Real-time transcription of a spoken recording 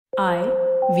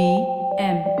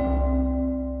IVM.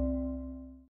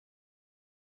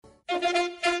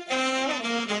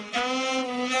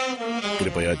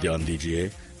 कृपया ध्यान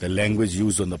दीजिए, the language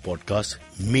used on the podcast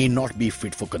may not be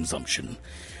fit for consumption.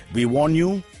 We warn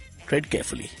you, tread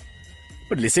carefully.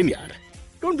 But listen, yaar,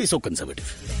 don't be so conservative.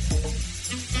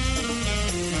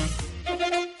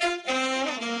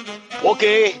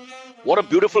 Okay, what a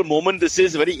beautiful moment this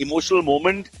is, very emotional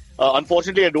moment.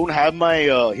 Unfortunately, I don't have my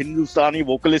Hindustani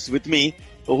vocalist with me,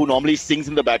 who normally sings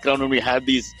in the background when we have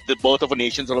the birth of a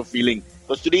nation sort of feeling.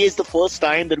 Because today is the first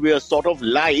time that we are sort of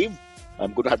live.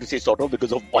 I'm going to have to say sort of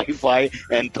because of Wi-Fi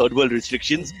and third world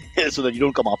restrictions, so that you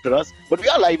don't come after us. But we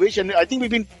are live-ish, and I think we've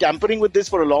been tampering with this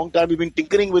for a long time. We've been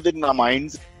tinkering with it in our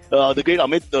minds. The great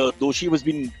Amit Doshi has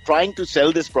been trying to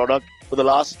sell this product for the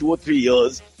last 2 or 3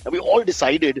 years. And we all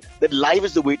decided that live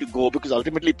is the way to go, because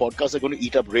ultimately podcasts are going to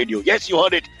eat up radio. Yes, you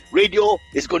heard it. Radio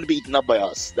is going to be eaten up by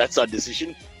us. That's our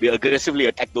decision. We aggressively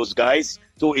attack those guys.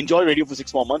 So enjoy radio for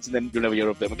 6 more months, and then you'll never hear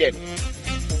of them again.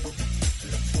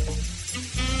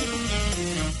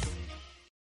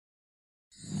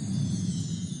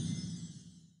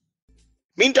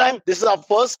 Meantime, this is our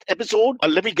first episode.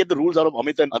 Let me get the rules out of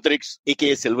Amit and Antariksh,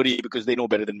 aka Silvery, because they know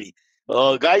better than me.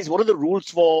 Guys, what are the rules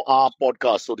for our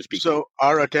podcast, so to speak? So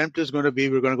our attempt is going to be,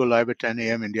 we're going to go live at 10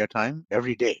 a.m. India time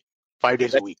every day, 5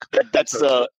 days a week. That's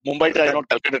Mumbai time, not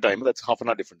Calcutta time. That's half an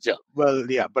hour difference, yeah. Well,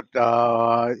 yeah, but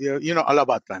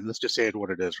Allahabad time. Let's just say it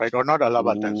what it is, right? Or not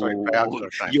Allahabad time, sorry,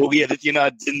 Prayagraj time. Yogi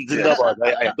Adityanath, Zindabad.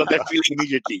 I got that feeling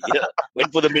immediately. Yeah.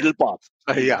 Went for the middle path.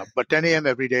 Yeah, but 10 a.m.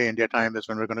 every day India time is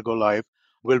when we're going to go live.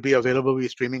 We'll be available. We're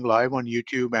streaming live on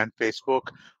YouTube and Facebook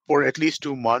for at least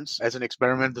 2 months. As an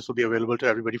experiment, this will be available to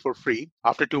everybody for free.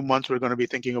 After 2 months, we're going to be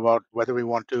thinking about whether we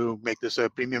want to make this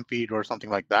a premium feed or something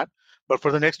like that. But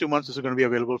for the next 2 months, this is going to be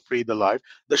available free, the live.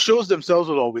 The shows themselves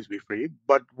will always be free.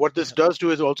 But what this does do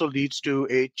is also leads to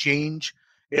a change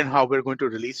in how we're going to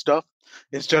release stuff.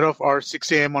 Instead of our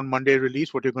 6 a.m. on Monday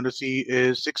release, what you're going to see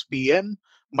is 6 p.m.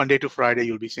 Monday to Friday,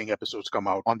 you'll be seeing episodes come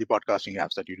out on the podcasting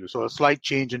apps that you do. So a slight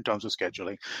change in terms of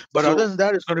scheduling. But other than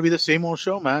that, it's going to be the same old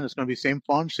show, man. It's going to be same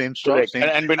fun, same stuff.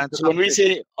 Same when we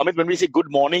say, Amit, when we say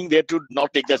good morning, they have to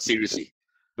not take that seriously,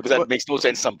 because that makes no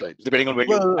sense sometimes, depending on when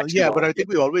you actually but I think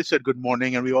we always said good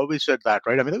morning, and we always said that,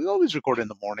 right? I mean, we always record in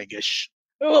the morning-ish.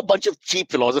 A bunch of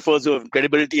cheap philosophers who have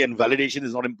credibility and validation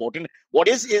is not important. What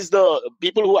is the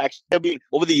people who actually have been,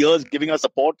 over the years, giving us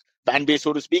support, fan base,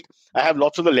 so to speak. I have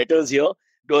lots of the letters here.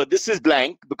 This is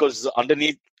blank because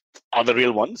underneath are the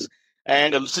real ones.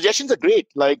 And suggestions are great.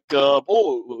 Like,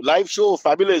 live show,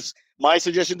 fabulous. My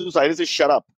suggestion to Cyrus is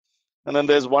shut up. And then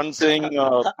there's one saying,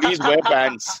 please wear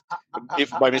pants if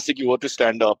by mistake you were to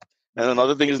stand up. And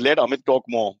another thing is, let Amit talk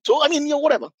more. So, I mean,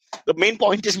 whatever. The main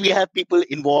point is we have people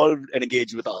involved and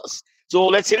engaged with us. So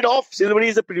let's hit it off. Silvery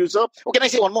is the producer. Oh, can I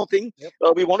say one more thing?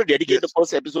 Yep. We want to dedicate the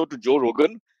first episode to Joe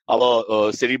Rogan,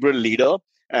 our cerebral leader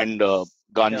and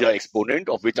ganja exponent,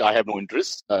 of which I have no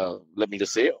interest. Let me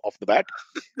just say off the bat.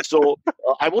 So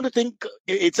I want to think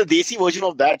it's a desi version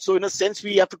of that. So in a sense,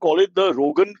 we have to call it the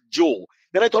Rogan Joe.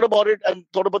 Then I thought about it and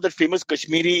thought about that famous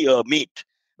Kashmiri meat,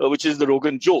 which is the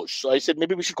Rogan Josh. So I said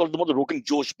maybe we should call it the Rogan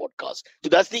Josh podcast. So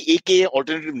that's the AKA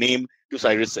alternative name to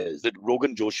Cyrus Says, the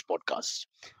Rogan Josh podcast.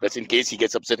 That's in case he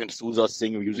gets upset and sues us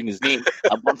saying we're using his name.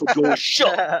 I'm going for Josh,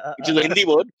 which is a Hindi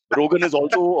word. Rogan is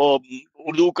also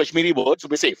Urdu Kashmiri word, so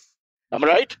we're safe. Am I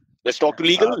right? Let's talk to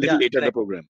legal later in the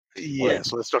program. Yes,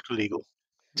 so let's talk to legal.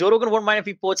 Joe Rogan won't mind if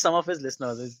we poach some of his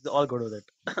listeners. It's all good with it.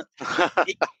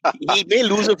 he may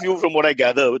lose a few from what I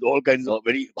gather, with all kinds of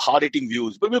very hard-hitting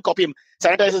views. But we'll copy him.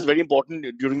 Sanitizer is very important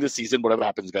during the season, whatever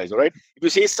happens, guys. All right? If you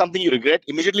say something you regret,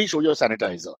 immediately show your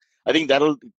sanitizer. I think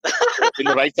that'll in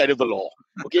the right side of the law.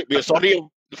 Okay? We are sorry.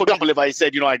 For example, if I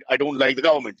said, I don't like the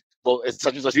government for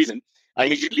such and such reason, I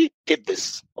immediately hit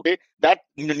this. Okay? That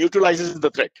neutralizes the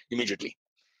threat immediately.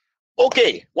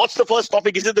 Okay, what's the first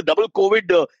topic? Is it the double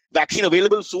COVID vaccine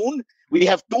available soon? We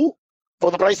have 2 for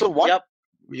the price of 1? Yep.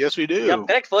 Yes, we do. Yep,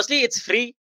 correct. Firstly, it's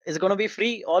free. It's going to be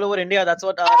free all over India. That's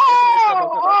what our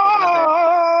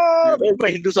my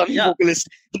Hindustani vocalist.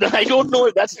 I don't know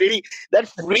if that's really, that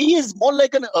free is more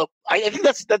like an, I think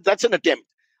that's an attempt.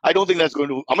 I don't think that's going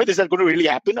to, Amit, is that going to really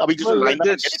happen? Are we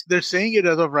just they're saying it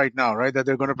as of right now, right? That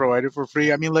they're going to provide it for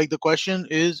free. I mean, like the question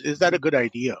is that a good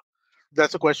idea?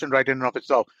 That's a question right in and of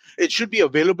itself. It should be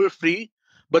available free,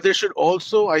 but there should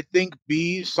also, I think,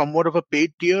 be somewhat of a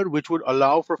paid tier, which would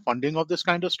allow for funding of this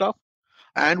kind of stuff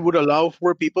and would allow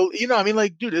for people, I mean,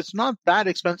 like, dude, it's not that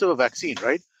expensive a vaccine,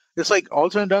 right? It's like all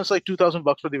said and done, it's like $2,000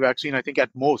 for the vaccine, I think, at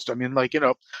most. I mean, like,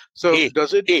 so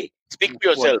does it? Hey, speak for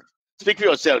yourself. Speak for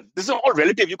yourself. This is all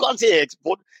relative. You can't say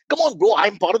export. Come on, bro.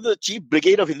 I'm part of the chief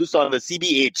brigade of Hindustan, the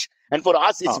CBH. And for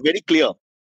us, it's very clear.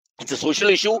 It's a social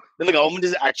issue. Then the government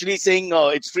is actually saying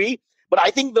it's free. But I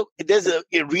think there's a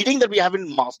reading that we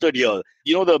haven't mastered here.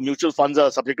 The mutual funds are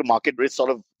subject to market risk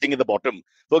sort of thing at the bottom.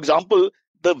 For example,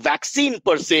 the vaccine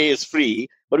per se is free,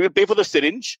 but we'll pay for the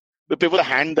syringe. We'll pay for the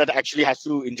hand that actually has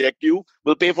to inject you.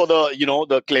 We'll pay for the,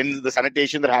 the cleanse, the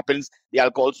sanitation that happens, the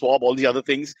alcohol swab, all the other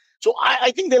things. So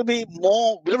I think there'll be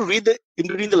more. We'll read in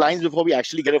between the lines before we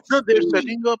actually get a. No, they're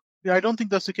setting up. Yeah, I don't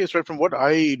think that's the case, right? From what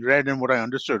I read and what I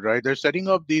understood, right? They're setting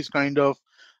up these kind of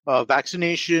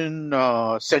vaccination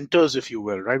centers, if you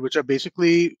will, right? Which are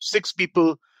basically 6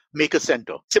 people make a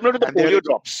center. Similar to the polio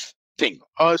drops thing.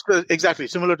 Exactly,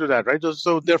 similar to that, right?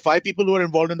 So there are 5 people who are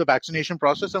involved in the vaccination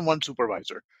process and 1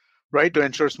 supervisor, right? To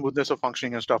ensure smoothness of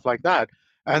functioning and stuff like that.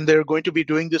 And they're going to be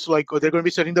doing this they're going to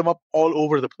be setting them up all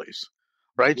over the place.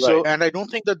 Right. So, and I don't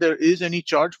think that there is any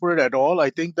charge for it at all. I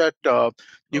think that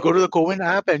you go to the CoWIN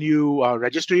app and you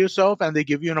register yourself and they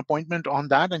give you an appointment on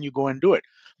that and you go and do it.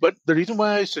 But the reason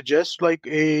why I suggest like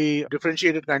a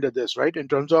differentiated kind of this, right, in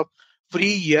terms of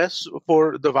free, yes,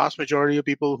 for the vast majority of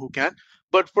people who can,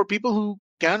 but for people who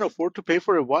can afford to pay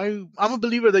for it, why? I'm a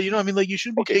believer that, you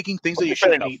should be taking things that you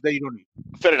shouldn't need, that you don't need.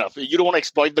 Fair enough. You don't want to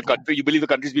exploit the country. You believe the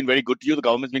country's been very good to you. The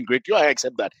government's been great to you. I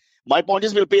accept that. My point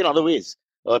is we'll pay in other ways.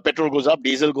 Petrol goes up,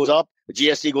 diesel goes up,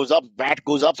 GST goes up, VAT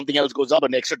goes up, something else goes up,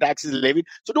 and extra tax is levied.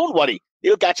 So don't worry.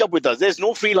 They'll catch up with us. There's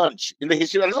no free lunch in the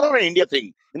history. It's not an India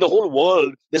thing. In the whole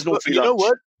world, there's no free lunch.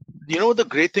 You know what the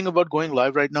great thing about going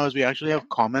live right now is we actually have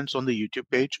comments on the YouTube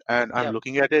page, and I'm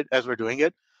looking at it as we're doing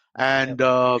it. And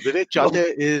Vivek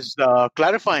Chate is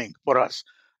clarifying for us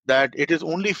that it is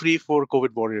only free for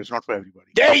COVID warriors, not for everybody.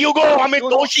 There you go, Amit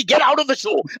Doshi. Get out of the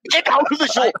show. Get out of the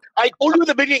show. I told you in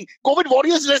the beginning, COVID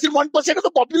warriors is less than 1% of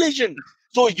the population.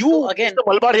 So you, again, Mr.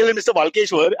 Malabar Hill and Mr.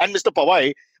 Valkeshwar and Mr.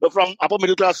 Pawai from upper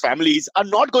middle class families are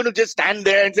not going to just stand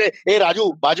there and say, hey,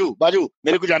 Raju, Baju,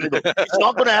 mere ko jaane do. It's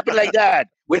not going to happen like that.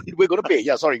 We're going to pay.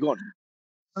 Yeah, sorry, go on.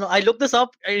 No, I looked this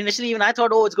up. Initially, even I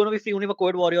thought, it's going to be free only for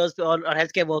COVID warriors or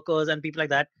healthcare workers and people like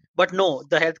that. But no,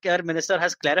 the healthcare minister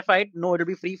has clarified, no, it'll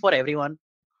be free for everyone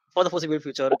for the foreseeable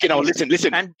future. Okay, now listen.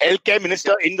 And healthcare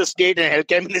minister in the state and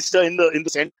healthcare minister in the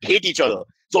Senate hate each other.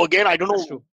 So again, I don't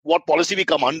know what policy we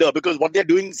come under, because what they're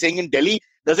saying in Delhi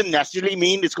doesn't necessarily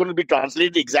mean it's going to be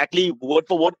translated exactly word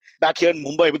for word back here in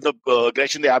Mumbai with the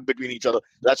aggression they have between each other.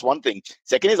 That's one thing.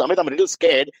 Second is, Amit, I'm a little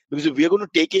scared because if we're going to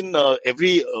take in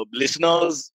every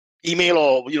listener's email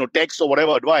or text or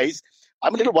whatever advice,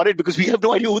 I'm a little worried because we have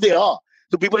no idea who they are.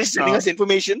 So people are sending us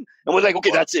information and we're like,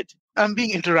 okay, that's it. I'm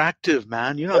being interactive,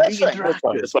 man. Being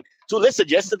interactive. That's fine. So let's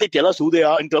suggest that they tell us who they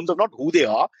are in terms of not who they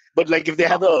are, but like if they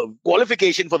have a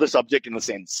qualification for the subject in a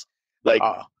sense. Like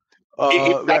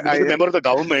if that is a member of the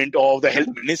government or the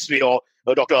health ministry or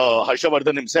Dr.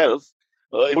 Harshavardhan himself,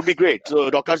 it would be great. So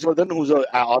Dr. Harshavardhan, who's an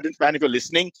ardent fan, if you're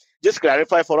listening, just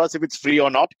clarify for us if it's free or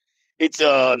not. It's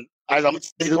as Amit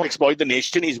says, he doesn't exploit the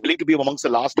nation. He's willing to be amongst the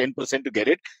last 10% to get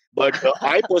it. But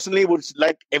I personally would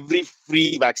like every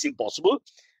free vaccine possible.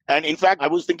 And in fact, I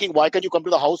was thinking, why can't you come to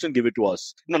the house and give it to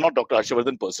us? No, not Dr.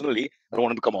 Harshavardhan personally. I don't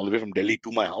want him to come all the way from Delhi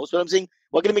to my house. But I'm saying,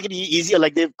 why can't you make it easier?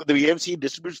 Like the AMC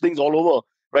distributes things all over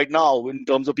right now in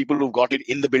terms of people who've got it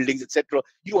in the buildings, etc.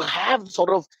 You have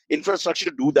sort of infrastructure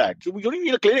to do that. So we don't even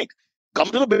need a clinic. Come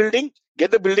to the building,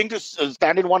 get the building to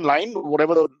stand in one line,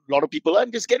 whatever a lot of people are,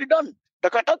 and just get it done.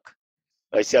 Tuck.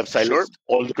 I see I've silenced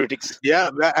all the critics. Yeah,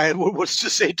 what's to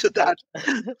say to that?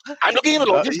 I'm looking at the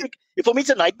logistic. For me, it's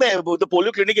a nightmare. The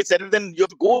polio clinic is set, then you have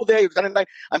to go there.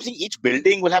 I'm saying each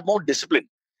building will have more discipline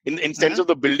in sense of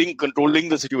the building controlling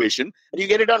the situation, and you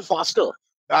get it done faster.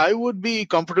 I would be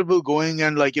comfortable going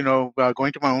and going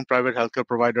to my own private healthcare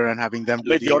provider and having them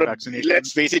do the vaccination.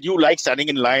 Let's face it, you like standing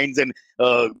in lines and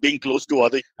being close to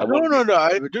others. No.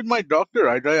 I did my doctor.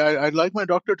 I'd like my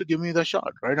doctor to give me the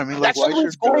shot, right? I mean, that's why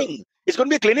it's going. It's going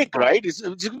to be a clinic, right? It's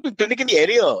going to be a clinic in the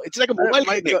area. It's like a mobile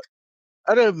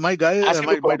clinic. My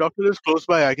doctor is close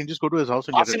by. I can just go to his house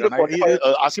and get it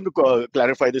done. Ask him to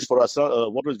clarify this for us.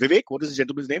 What was Vivek? What is the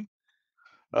gentleman's name?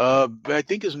 I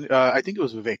think it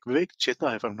was Vivek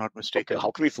Cheta, if I'm not mistaken. Okay,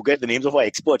 how can we forget the names of our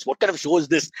experts? What kind of show is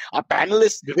this? Our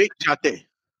panelists. Vivek Chate.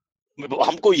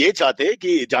 हमको ये चाहते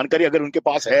कि जानकारी अगर उनके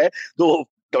पास है तो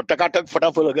टकाटक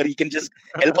फटाफट अगर he can just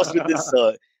help us with this.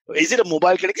 Is it a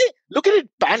mobile clinic? Look at it,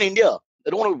 pan India. I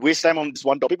don't want to waste time on this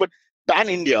one topic, but pan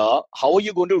India, how are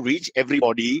you going to reach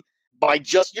everybody by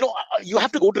just you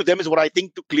have to go to them is what I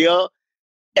think to clear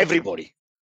everybody.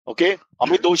 Okay,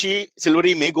 Amit Doshi,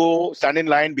 Silvery may go, stand in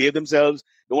line, behave themselves.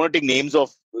 Don't want to take names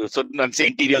of certain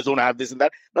interiors don't have this and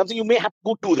that. But I'm saying you may have to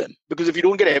go to them, because if you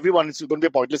don't get everyone, it's going to be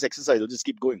a pointless exercise. It'll just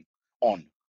keep going on.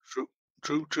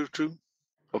 True.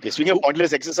 Okay, speaking of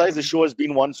pointless exercise, the show has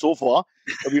been one so far.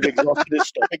 We've exhausted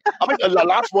this topic. I mean,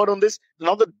 last word on this.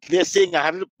 Now that they're saying, I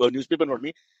have a newspaper, not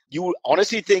me. You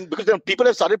honestly think, because people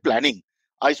have started planning.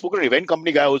 I spoke to an event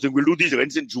company guy who was saying, we'll do these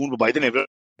events in June, but by then everyone's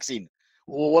vaccine.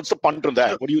 What's the punt on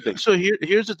that? What do you think? So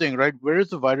here's the thing, right? Where is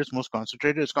the virus most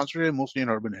concentrated? It's concentrated mostly in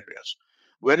urban areas.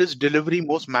 Where is delivery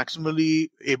most maximally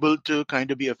able to kind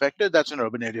of be affected? That's in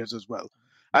urban areas as well.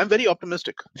 I'm very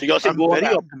optimistic. So you're saying go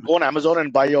on Amazon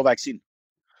and buy your vaccine?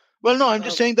 Well, no, I'm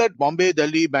just saying that Bombay,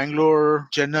 Delhi, Bangalore,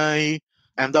 Chennai,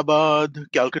 Ahmedabad,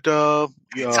 Calcutta,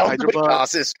 Hyderabad.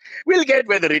 Classist. We'll get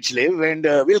where the rich live, and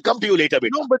we'll come to you later.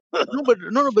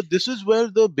 But this is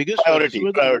where the biggest priority.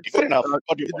 Fair enough.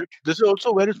 This is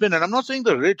also where it's been, and I'm not saying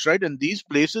the rich, right? And these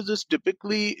places is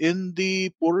typically in the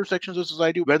poorer sections of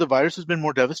society where the virus has been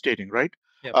more devastating, right?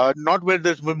 Yep. Not where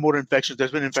there's been more infections.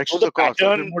 There's been infections across.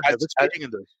 There's been more devastating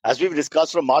in this. As we've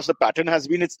discussed from March, the pattern has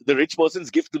been it's the rich person's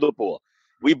gift to the poor.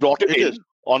 We brought it in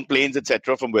on planes,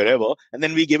 etc., from wherever, and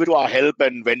then we give it to our help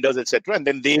and vendors, etc., and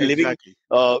then they're living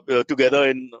together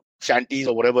in shanties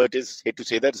or whatever it is. Hate to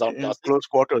say that, close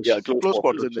quarters. Yeah, close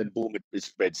quarters, and then boom, it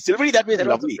spreads. Silvery that way is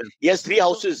lovely. He has 3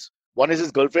 houses. One is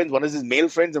his girlfriend's, one is his male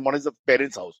friends, and one is the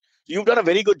parents' house. So you've done a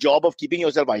very good job of keeping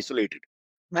yourself isolated.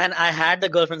 Man, I had the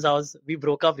girlfriend's house. We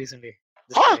broke up recently.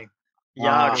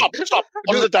 Yeah. Stop.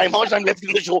 What is the time? How much time left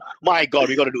in the show? My God,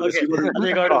 we got to do this. We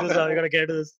got to do this. We got to get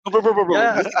to this. Bro.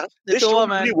 Yeah, this show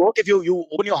really work if you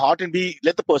open your heart and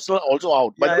let the personal also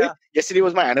out. By the way, yesterday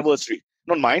was my anniversary.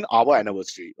 Not mine, our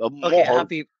anniversary. Okay,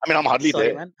 happy. I mean, I'm hardly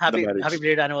there. Man. Happy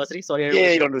belated anniversary. Sorry.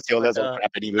 Yeah, you don't want to say all that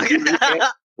crap anyway.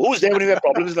 Who's there when you have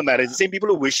problems in the marriage? The same people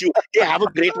who wish you, hey, have a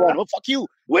great one. Oh, fuck you.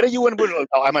 Where are you? And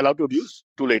am I allowed to abuse?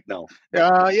 Too late now.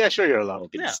 Yeah, sure, you're allowed.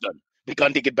 Okay, it's done. We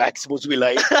can't take it back. It's supposed to be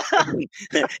live.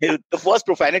 The first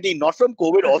profanity, not from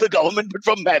COVID or the government, but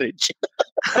from marriage.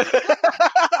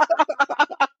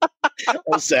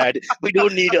 Oh, sad. We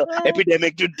don't need an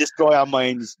epidemic to destroy our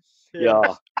minds.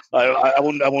 Yeah. I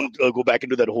won't go back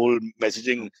into that whole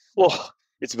messaging. Oh,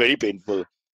 it's very painful.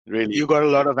 Really. You got a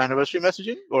lot of anniversary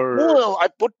messaging? Or no, I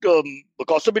put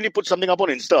Kaustubh put something up on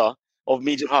Insta of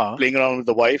me just playing around with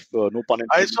the wife. No pun intended.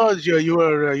 I saw you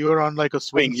were on like a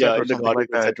swing set or something like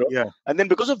that. etc. Yeah. And then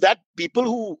because of that, people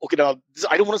who now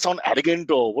I don't want to sound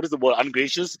arrogant or what is the word,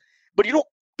 ungracious, but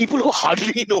people who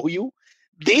hardly know you,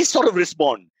 they sort of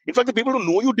respond. In fact, the people who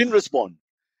know you didn't respond.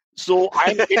 So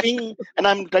I'm getting and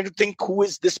I'm trying to think who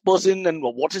is this person and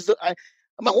what is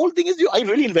my whole thing is I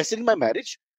really invested in my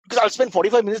marriage. Because I'll spend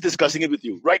 45 minutes discussing it with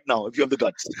you right now if you have the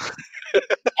guts.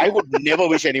 I would never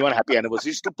wish anyone happy anniversary.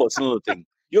 It's too personal a thing.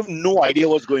 You have no idea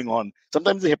what's going on.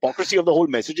 Sometimes the hypocrisy of the whole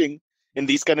messaging in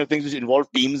these kind of things which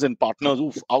involve teams and partners.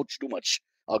 Oof, ouch, too much.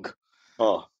 Ugh.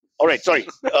 All right, sorry.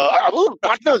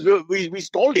 Partners, we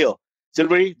stalled here.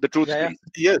 Silvery, the truth. Yeah.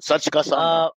 Yes. Such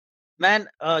kasam. Man,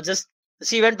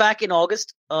 she went back in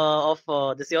August of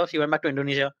this year. She went back to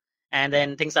Indonesia. And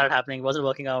then things started happening. It wasn't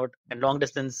working out and long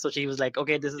distance. So she was like,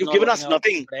 okay, this is You've given us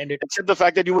nothing except the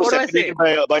fact that you were separated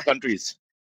by countries.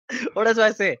 What does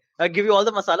I say? I give you all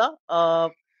the masala.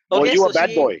 Were you a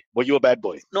bad boy? Were you a bad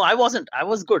boy? No, I wasn't. I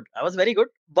was good. I was very good.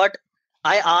 But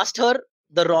I asked her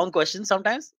the wrong questions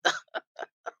sometimes.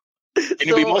 Can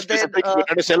you be more specific? You're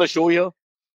trying to sell a show here?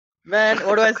 Man,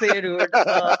 what do I say, dude?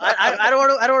 I don't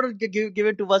want to give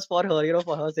it too much for her,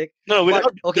 for her sake. No,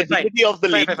 without okay, the dignity of the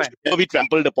lady will be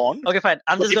trampled upon. Okay, fine.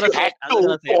 I'm just gonna say it.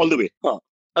 All the way.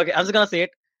 Okay, I'm just gonna say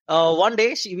it. One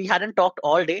day we hadn't talked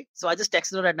all day, so I just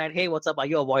texted her at night, "Hey, what's up? Are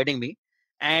you avoiding me?"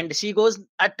 And she goes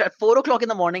at 4:00 in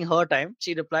the morning, her time.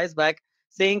 She replies back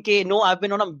saying, "No, I've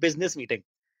been on a business meeting."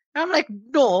 And I'm like,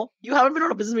 "No, you haven't been on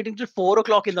a business meeting till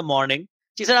 4:00 in the morning."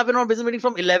 She said, I've been on a business meeting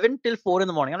from 11 till 4 in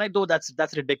the morning. I'm like,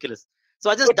 that's ridiculous. So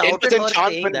I just doubted her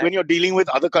saying that. When you're dealing with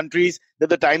other countries, that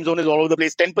the time zone is all over the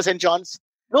place, 10% chance?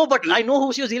 No, but I know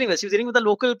who she was dealing with. She was dealing with a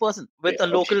local person, with a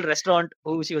local restaurant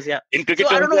who she was, In cricket,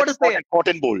 so I don't know what to say. Hot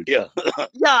and bold, yeah.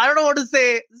 Yeah, I don't know what to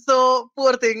say. So,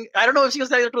 poor thing. I don't know if she was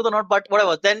telling the truth or not, but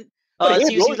whatever. Then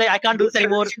she was like, I can't do this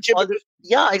anymore.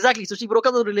 Yeah, exactly. So she broke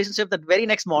up the relationship that very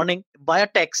next morning via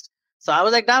text. So I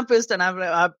was like damn pissed, and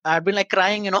I've been like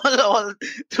crying, all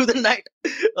through the night.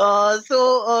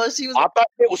 So she was.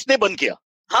 Usne ban kiya.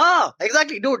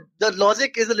 Exactly, dude. The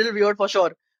logic is a little weird for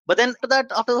sure. But then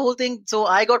after the whole thing, so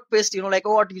I got pissed. Like,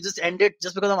 oh, what, you just ended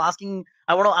just because I'm asking.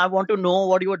 I want to know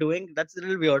what you were doing. That's a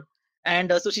little weird.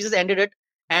 And so she just ended it.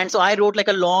 And so I wrote like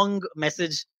a long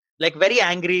message, like very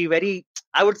angry, very,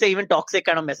 I would say even toxic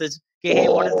kind of message. Okay, hey,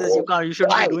 what is this? You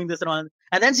shouldn't be doing this and all.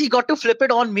 And then she got to flip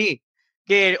it on me.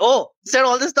 Okay, said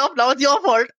all this stuff. Now it's your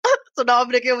fault. So now I'm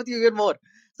breaking up with you even more.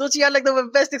 So she had like the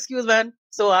best excuse, man.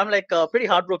 So I'm like pretty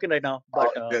heartbroken right now. But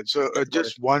Yeah, so that's about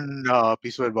just it. one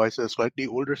piece of advice: a slightly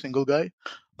older single guy,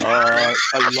 a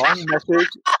long message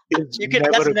is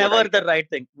never That's a good never idea. the right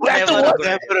thing. That's the Never a worst. good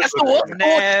idea. Never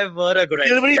a That's good the worst idea. coach. Never a good idea.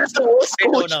 Delivery, that's the worst I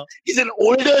know coach. now. He's an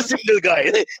older single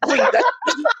guy. I mean,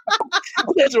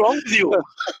 what's wrong with you?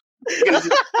 Can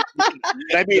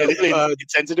I be a little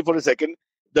insensitive for a second?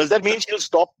 Does that mean she'll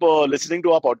stop listening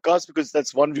to our podcast because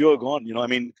that's one viewer gone? I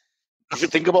mean, you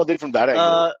should think about it from that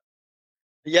angle.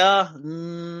 Yeah,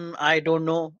 I don't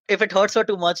know. If it hurts her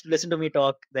too much to listen to me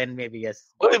talk, then maybe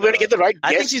yes. Well, when we get the right I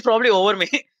think guest, she's probably over me.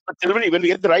 Delivery, when we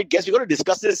get the right guest, we got to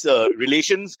discuss this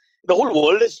relations. The whole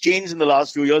world has changed in the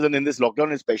last few years, and in this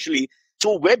lockdown especially.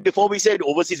 So where before we said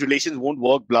overseas relations won't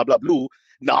work, blah blah blah.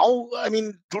 Now, I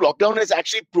mean, through lockdown, it's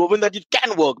actually proven that it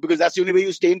can work because that's the only way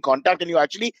you stay in contact and you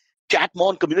actually chat more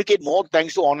and communicate more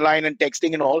thanks to online and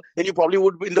texting and all than you probably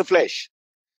would in the flesh.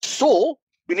 So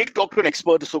we need to talk to an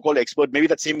expert, a so-called expert. Maybe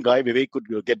that same guy Vivek could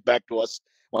get back to us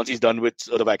once he's done with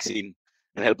the vaccine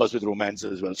and help us with romance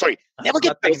as well. Sorry, never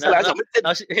get personal. As Amit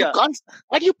said, you can't.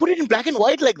 Why do you put it in black and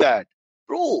white like that,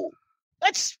 bro?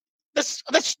 That's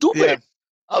stupid.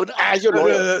 Yeah. As your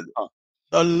lawyer,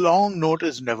 a long note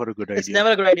is never a good idea. It's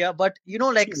never a good idea. But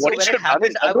like so when it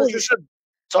happened, I was just.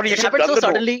 It happened so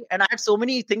suddenly, and I had so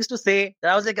many things to say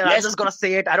that I was like, I'm just gonna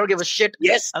say it. I don't give a shit.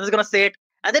 Yes, I'm just gonna say it.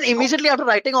 And then immediately after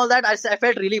writing all that, I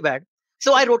felt really bad.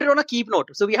 So I wrote it on a keep note.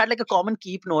 So we had like a common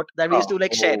keep note that we used to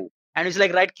like share, and we used to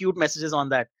like write cute messages on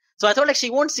that. So I thought like she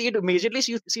won't see it immediately.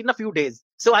 She'll see it in a few days.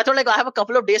 So I thought like I have a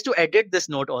couple of days to edit this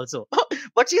note also.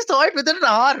 But she saw it within an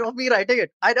hour of me writing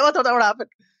it. I never thought that would happen.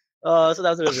 So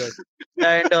that was the result.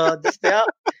 And I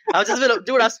was just,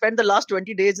 dude, I've spent the last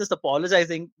 20 days just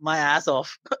apologizing my ass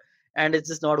off. And it's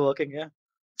just not working. Yeah.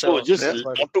 So just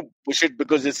not to push it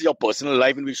because this is your personal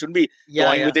life and we shouldn't be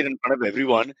toying with it in front of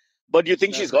everyone. But you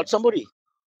think she's got somebody?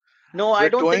 No, I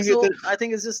don't think so. I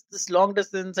think it's just this long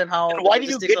distance and how. And why did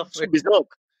you get so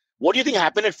berserk? What do you think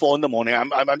happened at 4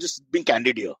 a.m? I'm just being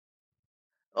candid here.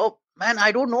 Oh man,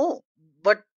 I don't know.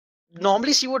 But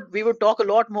normally we would talk a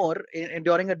lot more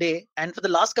during a day. And for the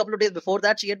last couple of days before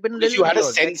that, she had been a little. You had a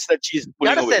sense that she's. You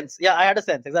had a sense. Yeah, I had a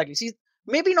sense exactly. She's.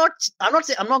 Maybe not. I'm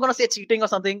not gonna say cheating or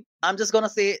something. I'm just gonna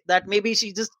say that maybe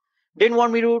she just didn't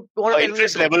want me to.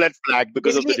 Interest level at flag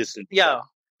because of the distance. Yeah,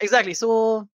 exactly.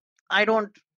 So I don't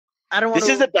want. This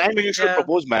is the time when you should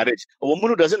propose marriage. A woman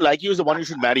who doesn't like you is the one you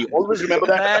should marry. Always remember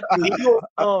that.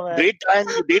 Great time.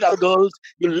 You date other girls.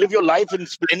 You live your life in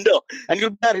splendor, and you'll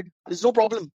be married. There's no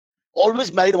problem.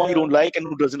 Always marry the one you don't like and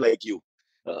who doesn't like you.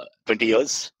 20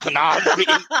 years. In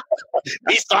the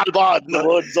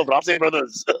words of Ramsey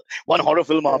Brothers. One horror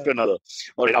film after another.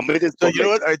 All right, Amrit is you know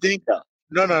what? I think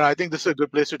no. I think this is a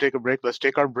good place to take a break. Let's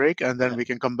take our break and then we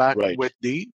can come back with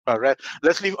the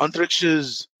let's leave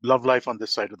Antariksh's love life on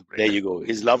this side of the break. There you go.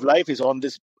 His love life is on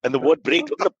this, and the word break.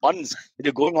 Look at the puns that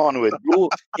you're going on with. You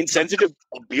insensitive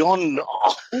beyond.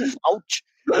 Ouch.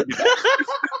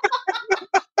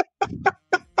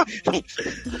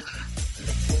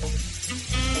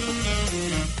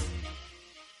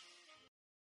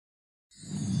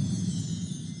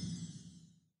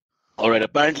 All right.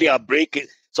 Apparently, our break.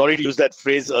 Sorry to use that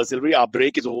phrase, Silvery. Our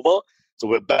break is over, so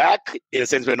we're back. In a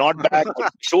sense, we're not back.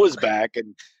 The show is back,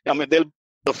 and I mean,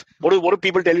 what do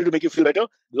people tell you to make you feel better?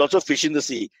 Lots of fish in the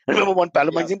sea. I remember one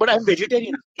Palomine saying, "But I'm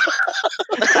vegetarian."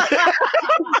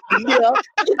 India,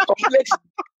 complex.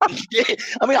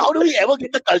 I mean, how do we ever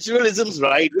get the culturalisms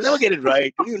right? We'll never get it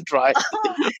right. Don't even try.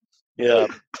 Yeah.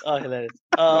 Oh, hilarious.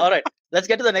 All right. Let's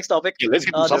get to the next topic. Yeah, let's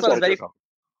get to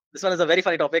this one is a very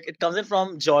funny topic. It comes in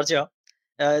from Georgia.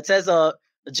 It says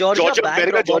Georgia,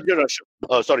 America, Georgia, Russia.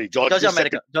 Sorry, Georgia,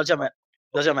 America. Georgia,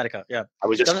 America. Yeah. I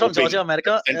was just comes from Georgia,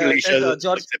 America. Central Asia.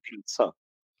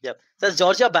 Yeah. Says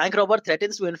Georgia bank robber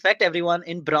threatens to infect everyone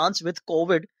in branch with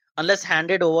COVID unless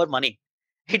handed over money.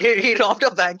 He robbed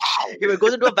a bank. He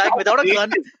goes into a bank without a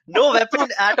gun, no weapon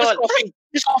at all.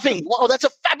 He's coughing. Wow, that's a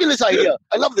fabulous idea.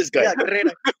 I love this guy. Yeah, great.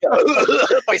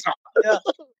 Yeah.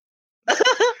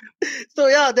 So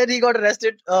yeah, then he got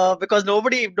arrested because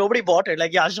nobody bought it.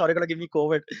 Like, yeah, sure, you're gonna give me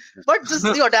COVID. But just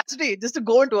the audacity, just to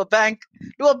go into a bank,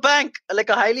 like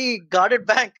a highly guarded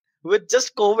bank with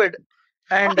just COVID.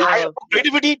 And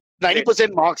creativity,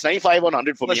 90% marks, 95 on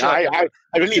 100 for me. Sure. I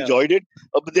really enjoyed it.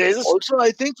 But there is also,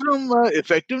 I think, from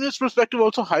effectiveness perspective,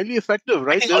 also highly effective,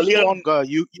 right? Earlier on,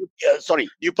 you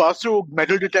pass through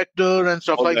metal detector and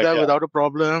stuff like that without a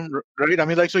problem, right? I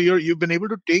mean, like, so you've been able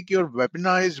to take your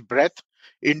weaponized breath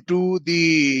into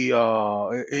the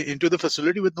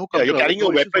facility with no. You're carrying a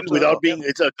weapon without being.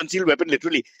 It's a concealed weapon,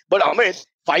 literally. But Amit,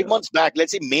 5 months back,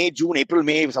 let's say May, June, April,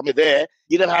 May, somewhere there,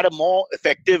 you'd have had a more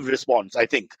effective response, I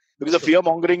think. Because the fear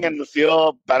mongering and the fear,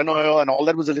 paranoia, and all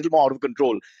that was a little more out of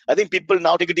control. I think people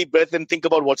now take a deep breath and think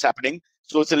about what's happening.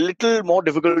 So it's a little more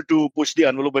difficult to push the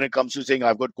envelope when it comes to saying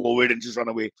I've got COVID and just run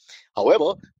away.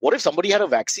 However, what if somebody had a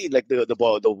vaccine, like the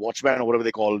watchman or whatever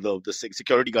they call the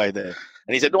security guy there,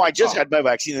 and he said, "No, I just had my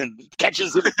vaccine," and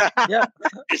catches him. Yeah.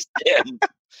 It's damn.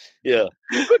 Yeah.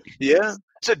 Yeah.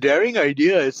 It's a daring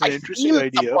idea. It's an interesting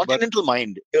idea. But continental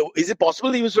mind. Is it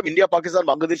possible he was from India, Pakistan,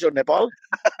 Bangladesh, or Nepal?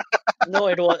 No,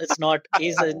 it's not.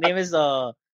 His name is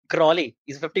Crawley.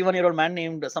 He's a 51-year-old man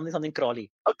named something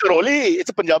Crawley. Crawley. It's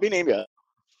a Punjabi name, yeah.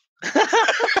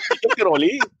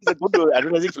 Crawley is a good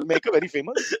advertising filmmaker, very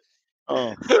famous.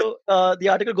 So the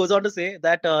article goes on to say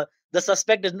that the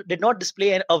suspect did not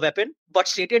display a weapon, but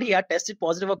stated he had tested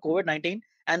positive for COVID-19,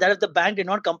 and that if the bank did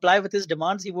not comply with his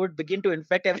demands, he would begin to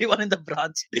infect everyone in the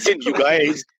branch. Listen, you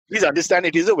guys, please understand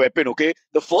it is a weapon, okay?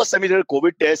 The first time we did a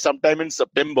COVID test sometime in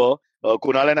September,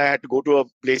 Kunal and I had to go to a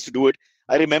place to do it.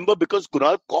 I remember because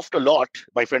Kunal coughed a lot,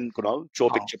 my friend Kunal, show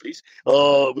a picture please,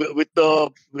 with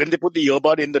when they put the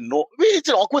earbud in the nose. It's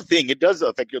an awkward thing. It does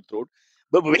affect your throat.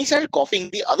 But when he started coughing,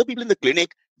 the other people in the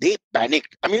clinic, they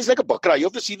panicked. I mean, it's like a bakra. You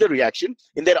have to see the reaction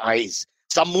in their eyes.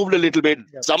 Some moved a little bit.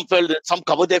 Yeah. Some felt, some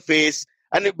covered their face.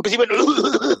 And because he went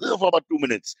for about 2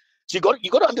 minutes. So you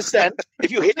got to understand,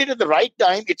 if you hit it at the right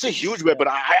time, it's a huge weapon.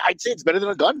 I'd say it's better than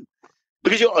a gun.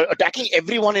 Because you're attacking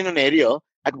everyone in an area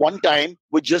at one time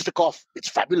with just a cough. It's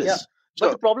fabulous. Yeah.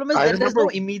 But the problem is there's no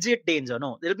immediate danger.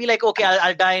 No, they'll be like, okay,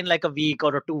 I'll die in like a week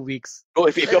or 2 weeks. Oh,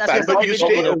 if you're paranoid, you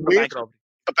stay away.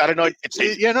 Paranoid.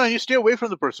 You stay away from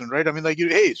the person, right? I mean, like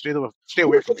stay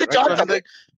away from them. Right? So, I mean, like,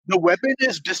 the weapon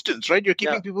is distance, right? You're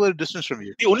keeping people at a distance from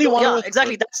you. The only one. Yeah,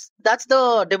 exactly. That's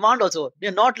the demand also.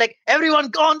 You're not like everyone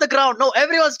go on the ground. No,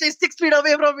 everyone stay 6 feet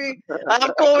away from me. I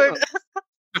have COVID.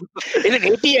 In an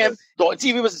ATM,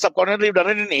 see, we were subcontinentally done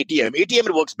it in an ATM. ATM,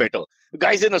 it works better. The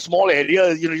guy's in a small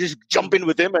area, you just jump in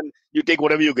with him and you take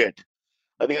whatever you get.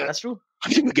 I think that's true. I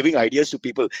think we're giving ideas to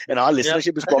people, and our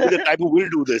listenership is probably the type who will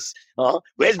do this.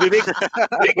 Where's Vivek?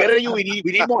 Vivek, where are you? We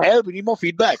need more help. We need more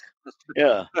feedback.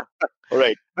 Yeah. All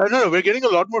right. No, we're getting a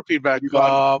lot more feedback.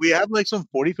 We have like some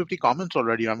 40, 50 comments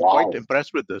already. I'm quite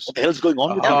impressed with this. What the hell's going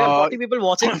on with that? We have 40 people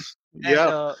watching.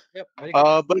 But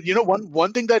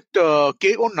one thing that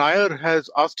K.O. Nair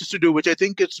has asked us to do, which I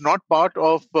think it's not part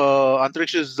of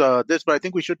Antariksh's this, but I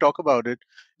think we should talk about it,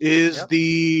 is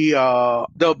the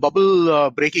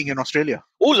bubble breaking in Australia.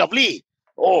 Oh, lovely.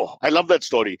 Oh, I love that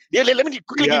story. Yeah, let me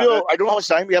quickly give you, I don't know how much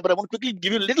time we have, but I want to quickly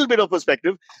give you a little bit of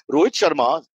perspective. Rohit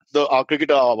Sharma, our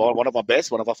cricketer, one of our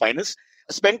best, one of our finest,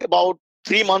 spent about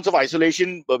 3 months of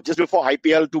isolation just before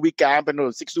IPL, 2-week camp,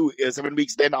 and 6 to 7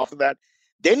 weeks then after that.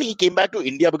 Then he came back to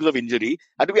India because of injury,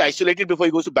 had to be isolated before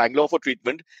he goes to Bangalore for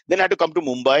treatment, then had to come to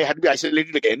Mumbai, had to be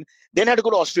isolated again, then had to go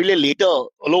to Australia later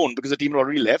alone because the team had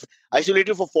already left,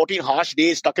 isolated for 14 harsh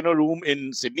days, stuck in a room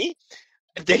in Sydney.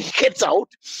 And then he gets out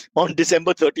on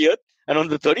December 30th, and on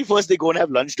the 31st, they go and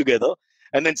have lunch together.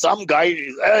 And then some guy,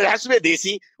 it has to be a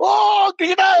Desi, oh,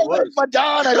 cricketer,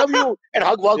 Majan, I love you, and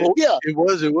hug ho gaya. It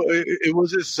was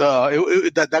his,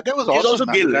 that guy was awesome. He was also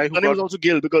Gill. His name was also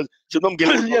Gill because Shubham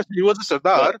Gill. Yes, he was a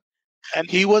Sardar. And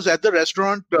he was at the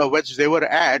restaurant which they were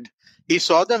at. He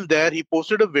saw them there. He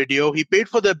posted a video. He paid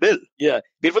for their bill. Yeah,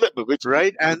 paid for the bill, which,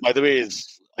 right? And by the way,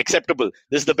 is acceptable.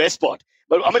 This is the best part.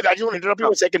 But Amit, I just want to interrupt you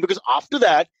for a second because after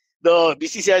that, the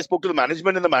BCCI spoke to the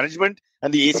management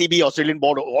and the ACB, Australian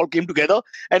board, all came together,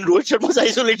 and Rohit Sharma was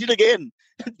isolated again.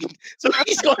 So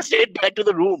he's gone straight back to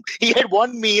the room. He had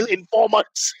one meal in 4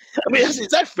 months. I mean, is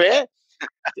that fair?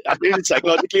 I mean,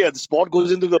 psychologically, the sport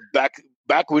goes into the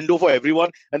back window for everyone,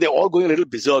 and they're all going a little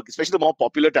berserk, especially the more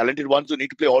popular, talented ones who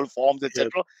need to play all forms, etc.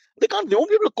 They won't be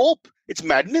able to cope. It's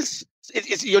madness.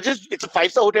 It's a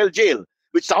 5-star hotel jail,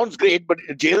 which sounds great, but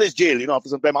jail is jail. After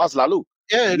some time, ask Lalu.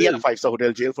 Yeah, he had a 5-star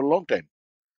hotel jail for a long time.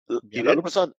 Lalu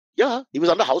Prasad, he was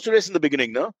under house arrest in the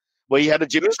beginning, no? Where he had a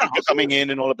gym instructor coming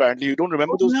in and all. Apparently, you don't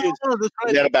remember those days. No,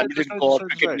 they had a badminton court,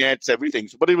 cricket nets, everything.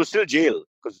 But it was still jail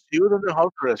because he was under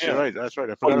house arrest. Yeah. Right, that's right.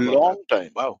 For a long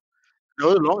time. Wow.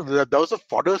 That was a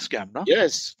fodder scam, no?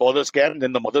 Yes, fodder scam,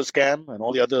 then the mother scam, and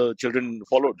all the other children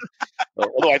followed.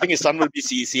 Although I think his son will be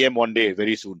CM one day,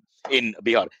 very soon, in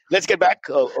Bihar. Let's get back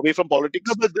away from politics.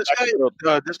 No, but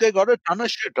this guy got a ton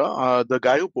of shit. The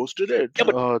guy who posted it,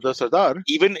 the Sardar.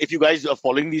 Even if you guys are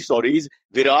following these stories,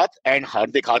 Virat and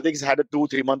Hardik's had a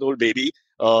 2-3-month-old baby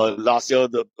last year.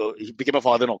 He became a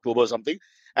father in October or something.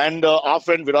 And our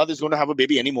friend Virat is going to have a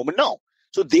baby any moment now.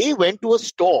 So they went to a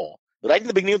store right in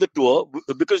the beginning of the tour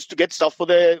because to get stuff for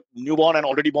their newborn and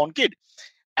already born kid.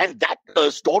 And that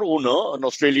store owner,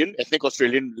 an ethnic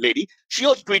Australian lady, she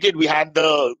also tweeted, "We had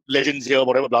the legends here,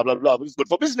 whatever, blah blah blah. It was good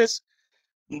for business."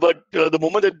 But the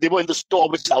moment that they were in the store,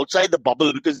 which is outside the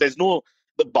bubble, because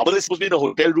the bubble is supposed to be in the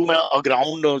hotel room, a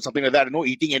ground or something like that,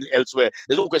 eating elsewhere.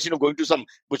 There's no question of going to some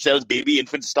which sells baby,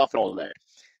 infant stuff and all that.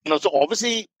 So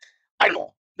obviously, I don't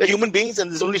know. They're human beings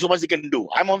and there's only so much they can do.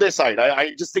 I'm on their side.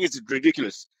 I just think it's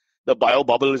ridiculous. The bio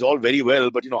bubble is all very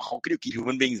well, but how can you keep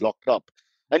human beings locked up?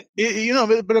 And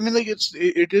but I mean, like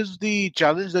it is the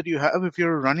challenge that you have if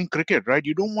you're running cricket, right?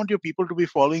 You don't want your people to be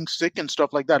falling sick and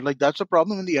stuff like that. Like that's a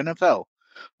problem in the NFL.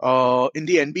 In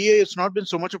the NBA, it's not been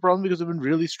so much a problem because they've been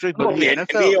really strict. But in the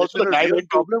NFL, also the guy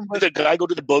went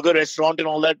to the burger restaurant and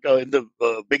all that in the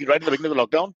right in the beginning of the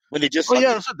lockdown when they just. Oh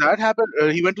yeah, so that happened.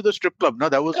 He went to the strip club. No,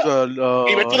 that was.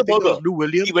 He went to the burger. Lou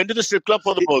Williams. He went to the strip club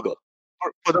for the burger.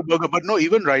 For the burger, but no,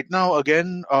 even right now,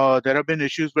 again, there have been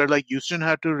issues where like Houston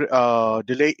had to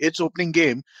delay its opening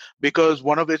game because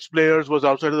one of its players was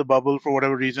outside of the bubble for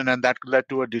whatever reason, and that led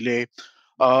to a delay.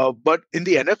 But in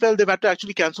the NFL, they've had to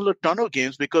actually cancel a ton of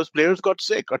games because players got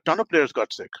sick. A ton of players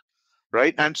got sick,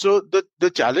 right? And so the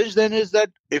challenge then is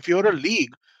that if you're a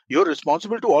league, you're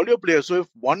responsible to all your players. So if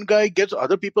one guy gets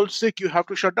other people sick, you have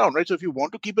to shut down, right? So if you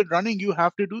want to keep it running, you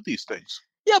have to do these things.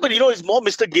 Yeah, but it's more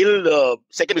Mr. Gill,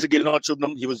 second Mr. Gill, not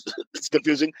Shubnam. It's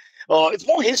confusing. It's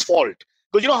more his fault.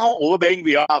 Because how overbearing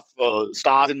we are,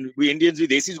 stars, and we Indians, we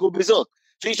Desis go berserk.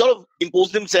 So he sort of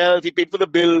imposed himself, he paid for the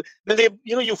bill. Then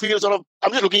you feel sort of,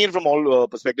 I'm just looking in from all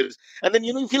perspectives. And then,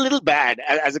 you feel a little bad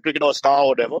as a cricketer or star or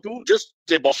whatever to just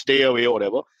say, boss, stay away or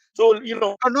whatever. So,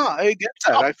 No, I get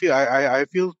that. I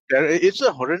feel it's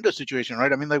a horrendous situation,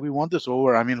 right? I mean, like we want this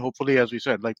over. I mean, hopefully, as we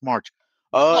said, like March.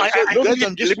 I don't think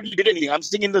they deliberately did anything. I'm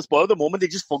saying in the spur of the moment, they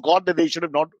just forgot that they should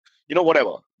have not,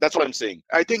 whatever. That's what I'm saying.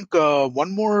 I think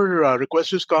one more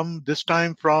request has come this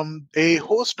time from a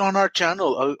host on our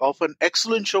channel of an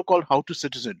excellent show called How to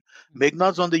Citizen.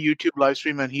 Meghnad's on the YouTube live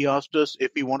stream, and he asked us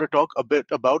if we want to talk a bit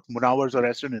about Munawwar's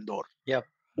arrest in Indore. Yeah.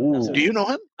 Do you know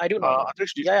him? I do know.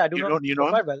 Adarsh, I do know. You know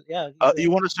him? Quite well. Yeah.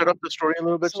 You want to set up the story a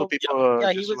little bit so people?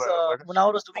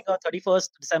 Munawwar was doing a 31st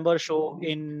December show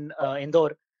in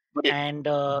Indore, and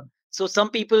so some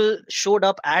people showed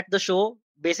up at the show,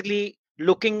 basically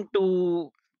looking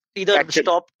to either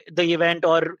stop the event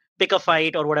or pick a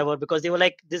fight or whatever, because they were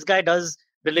like, this guy does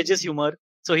religious humor,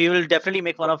 so he will definitely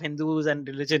make fun of Hindus and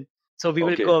religion. So we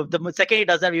will go. The second he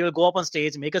does that, we will go up on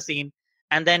stage, make a scene,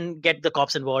 and then get the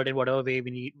cops involved in whatever way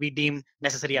we deem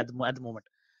necessary at the moment.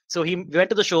 So we went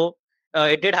to the show.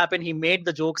 It did happen. He made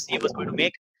the jokes he was going to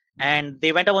make. And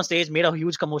they went up on stage, made a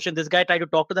huge commotion. This guy tried to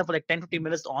talk to them for like 10-15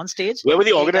 minutes on stage. Where were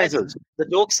the organizers? The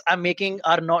jokes I'm making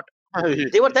are not.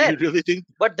 They were there. You really think?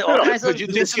 But the organizers.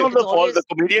 This is not the fault. The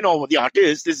comedian or the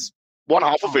artist is one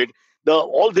half of it.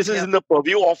 All this is in the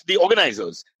purview of the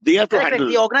organizers. They have to handle.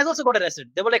 The organizers also got arrested.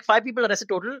 There were like 5 people arrested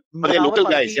total. They're local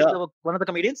guys, One of the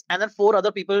comedians, and then 4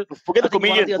 other people. Forget the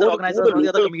comedian. One of the other organizers, one of the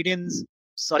other comedians.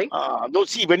 Sorry. No,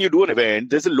 see, when you do an event,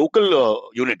 there's a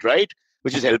local unit, right?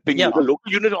 Which is helping you. The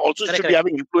local unit also should be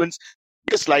having influence.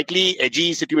 A slightly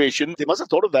edgy situation. They must have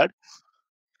thought of that.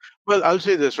 Well, I'll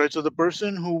say this, right? So the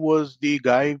person who was the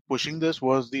guy pushing this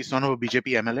was the son of a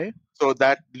BJP MLA. So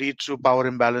that leads to power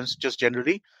imbalance just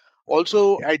generally.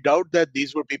 Also, I doubt that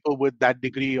these were people with that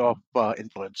degree of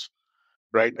influence,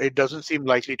 right? It doesn't seem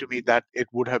likely to me that it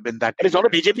would have been that. But it's not a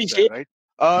BJP state, right?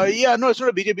 Yeah, no, it's not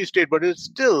a BJP state, but it's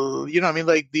still, I mean,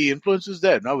 like the influence is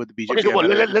there now with the BJP. Okay, so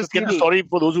let's get the story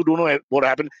for those who don't know what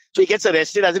happened. So he gets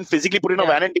arrested, as in physically put in a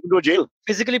van and taken to a jail.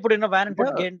 Physically put in a van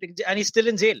and he's still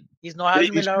in jail. He's not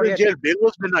having been allowed in jail. Bail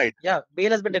was denied. Yeah,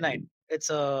 bail has been denied. It's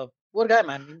a poor guy,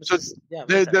 man. So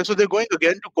they're going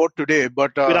again to court today,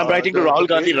 but I'm writing to Rahul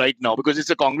Gandhi right now because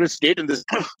it's a Congress state in this.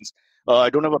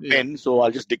 I don't have a pen, so I'll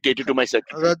just dictate it to my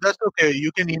secretary. That's okay.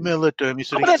 You can email it to me.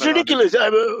 But that's ridiculous.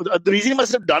 The reason he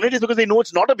must have done it is because they know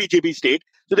it's not a BJP state,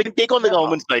 so they can take on the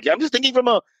government slightly. I'm just thinking from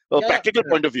a practical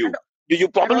point of view. You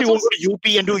probably won't go to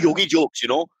UP and do yogi jokes,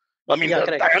 I mean,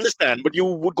 I understand, but you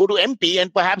would go to MP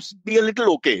and perhaps be a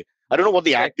little okay. I don't know what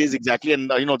the act is exactly, and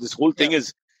this whole thing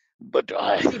is. But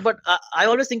I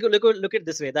always think look at it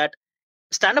this way, that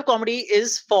stand-up comedy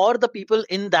is for the people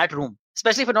in that room.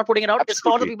 Especially if you're not putting it out, it's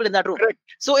for the people in that room. Correct.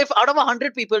 So if out of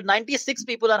 100 people, 96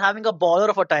 people are having a baller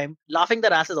of a time, laughing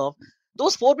their asses off,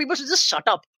 those 4 people should just shut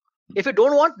up. If you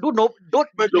don't want, don't.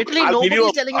 But look, literally,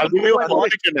 nobody's telling you to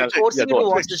forcing you to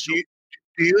watch this show.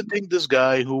 Do you think this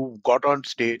guy who got on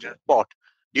stage and fought,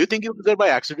 do you think he was there by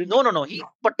accident? No. He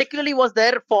particularly was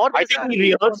there for. I think he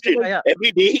rehearsed it. Yeah.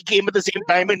 Every day he came at the same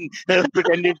time and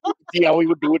pretended to see how he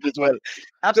would do it as well.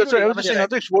 Absolutely. That's what I was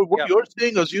just saying. What you're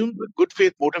saying assumes a good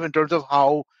faith motive in terms of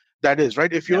how that is,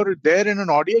 right? If you're there in an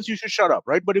audience, you should shut up,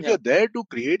 right? But if you're there to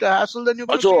create a hassle, then you're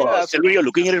going to Also, create a hassle. Selvi, you're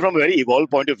looking at it from a very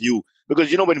evolved point of view.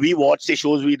 Because, when we watch, say,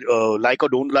 shows we like or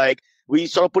don't like, we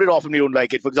sort of put it off when we don't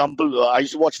like it. For example, I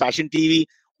used to watch fashion TV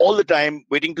all the time,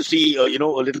 waiting to see, a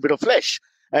little bit of flesh.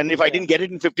 And if I didn't get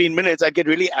it in 15 minutes, I'd get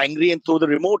really angry and throw the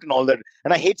remote and all that.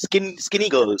 And I hate skinny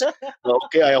girls.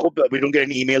 Okay, I hope we don't get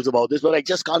any emails about this, but I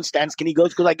just can't stand skinny girls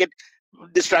because I get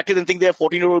distracted and think they're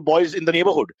 14-year-old boys in the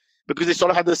neighborhood because they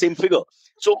sort of have the same figure.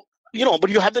 So, but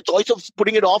you have the choice of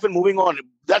putting it off and moving on.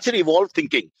 That's an evolved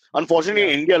thinking. Unfortunately,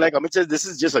 in India, like Amit says, this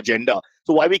is just agenda.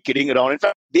 So why are we kidding around? In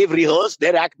fact, they've rehearsed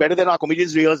their act better than our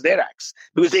comedians rehearse their acts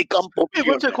because they come. Hey,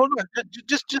 one second, hold on.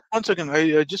 Just 1 second.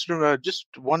 I just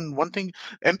one thing.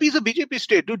 MP is a BJP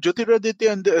state, dude.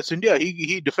 Jyotiraditya and Scindia,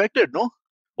 he defected, no?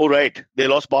 Oh right, they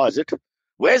lost power. Is it?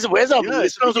 Where's our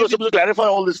listeners who are supposed to clarify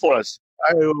all this for us?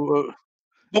 Google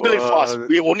it fast.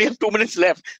 We only have 2 minutes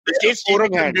left. The state's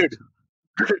changing hands. Dude,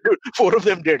 4 of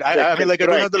them did. I mean, like, I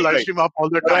don't have the live stream up all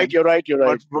the time. You're right.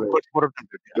 But 4 of them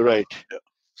did. Yeah. You're right. Yeah.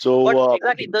 So but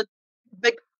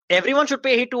exactly, everyone should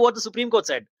pay heed to what the Supreme Court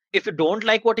said. If you don't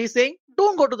like what he's saying,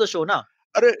 don't go to the show now.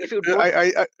 If you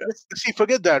don't, see,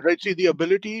 forget that, right? See, the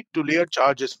ability to lay a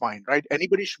charge is fine, right?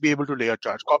 Anybody should be able to lay a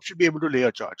charge. Cops should be able to lay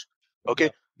a charge. Okay.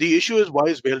 Yeah. The issue is, why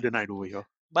is bail denied over here?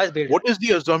 What is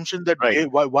the assumption that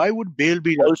why would bail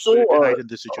be also denied in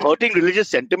this situation? Hurting religious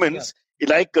sentiments,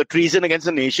 like treason against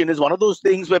the nation, is one of those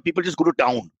things where people just go to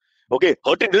town. Okay,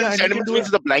 hurting religious sentiments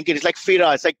means the blanket. It's like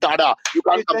Fira, it's like Tada. You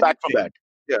can't come back from that.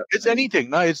 Yeah, it's anything.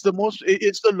 No, it's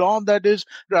the law that is,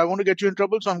 I want to get you in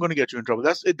trouble, so I'm going to get you in trouble.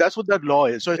 That's what that law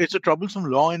is. So it's a troublesome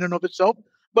law in and of itself.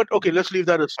 But okay, let's leave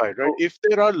that aside, right? If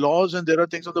there are laws and there are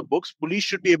things on the books, police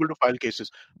should be able to file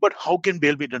cases. But how can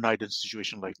bail be denied in a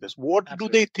situation like this? What do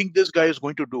they think this guy is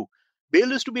going to do?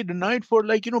 Bail is to be denied for,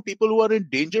 like, people who are in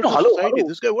danger to society.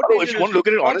 This guy, if you want to look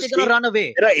at it honestly, run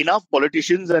away. There are enough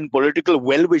politicians and political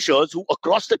well-wishers who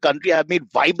across the country have made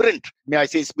vibrant, may I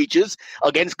say, speeches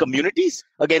against communities,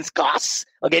 against castes,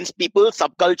 against people,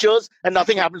 subcultures, and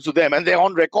nothing happens to them. And they're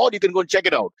on record. You can go and check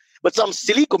it out. But some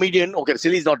silly comedian, okay,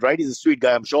 silly is not right. He's a sweet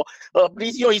guy, I'm sure. But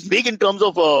he's big in terms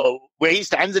of where he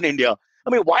stands in India. I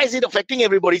mean, why is it affecting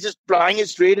everybody? He's just plying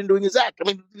his trade and doing his act. I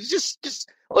mean, it's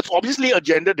obviously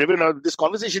agenda-driven. This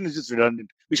conversation is just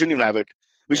redundant. We shouldn't even have it.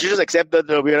 We should just accept that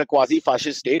we're a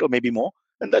quasi-fascist state, or maybe more,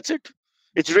 and that's it.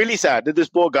 It's really sad that this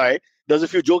poor guy does a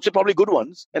few jokes, and probably good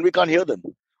ones, and we can't hear them.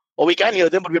 Or we can hear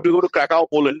them, but we have to go to Krakow,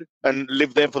 Poland, and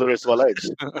live there for the rest of our lives.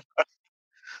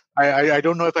 I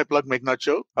don't know if I plug Meghnad's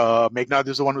show. Meghnad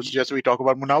is the one who suggested we talk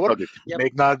about Munawar. Okay. Yep.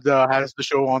 Meghnad has the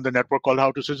show on the network called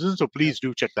How to Citizen, so please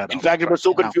do check that out. In fact, it was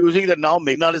so confusing that now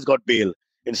Meghnad has got bail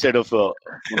instead of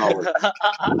Munawar.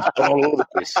 All over the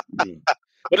place.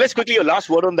 But let's quickly, a last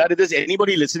word on that. If there's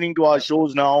anybody listening to our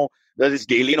shows now, that is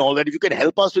daily and all that, if you can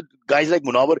help us with guys like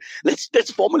Munawar,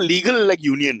 let's form a legal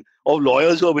union of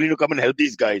lawyers who are willing to come and help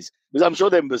these guys. Because I'm sure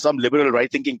there's some liberal,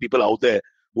 right-thinking people out there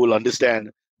who will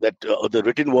understand that the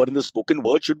written word and the spoken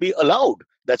word should be allowed.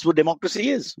 That's what democracy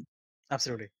is.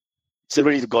 Absolutely.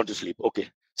 Silvery's gone to sleep. Okay.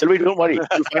 Silvery, don't worry.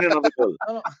 You'll find another girl.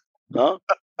 Huh?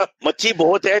 Machi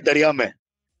bahut hai darya mein.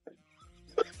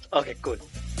 Okay, cool.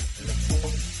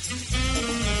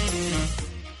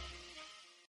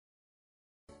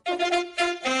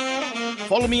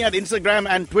 Follow me at Instagram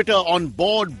and Twitter on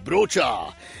Bored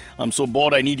Brocha. I'm so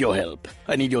bored, I need your help.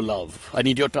 I need your love. I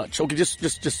need your touch. Okay, just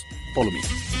follow me.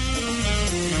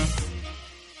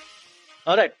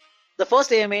 All right. The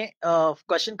first AMA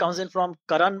question comes in from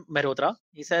Karan Mehrotra.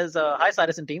 He says, hi,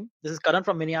 Cyrus and team. This is Karan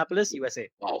from Minneapolis, USA.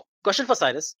 Wow. Question for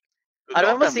Cyrus. I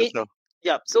remember seeing...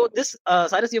 Yeah, so this,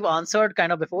 Cyrus, you've answered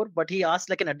kind of before, but he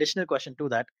asked like an additional question to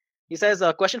that. He says,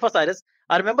 question for Cyrus.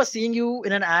 I remember seeing you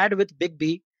in an ad with Big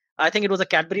B. I think it was a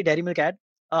Cadbury Dairy Milk ad.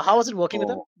 How was it working with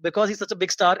him? Because he's such a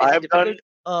big star. Is he a difficult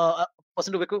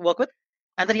person to work with?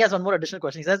 And then he has one more additional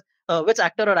question. He says, which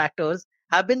actor or actors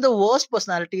have been the worst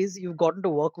personalities you've gotten to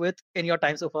work with in your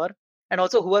time so far? And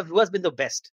also, who has been the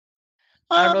best?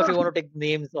 I don't know if you want to take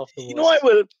names of the worst. I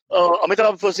will.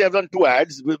 Amitabh, firstly, I've done 2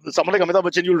 ads. With someone like Amitabh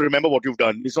Bachchan, you'll remember what you've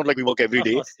done. It's not like we work every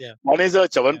day. Course, yeah. One is a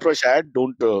Chyawanprash ad.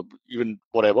 Don't even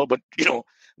whatever. But,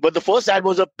 but the first ad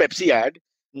was a Pepsi ad,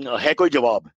 Hai Koi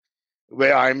Jawab,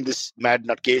 where I'm this mad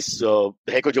nutcase.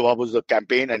 Hai Koi Jawab was the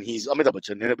campaign, and he's Amitabh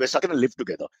Bachchan. And we're stuck in a lift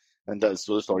together. And that's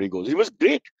so the story goes. He was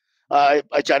great. I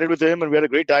chatted with him, and we had a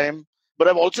great time. But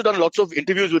I've also done lots of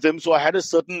interviews with him, so I had a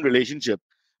certain relationship.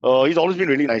 He's always been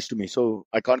really nice to me, so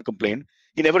I can't complain.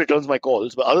 He never returns my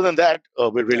calls, but other than that,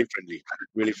 we're really friendly.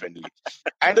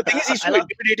 And the thing is, he's so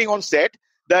intimidating on set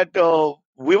that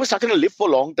we were stuck in a lift for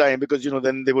a long time because,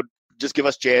 then they would just give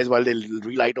us chairs while they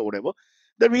relight or whatever.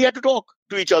 that we had to talk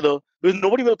to each other. Because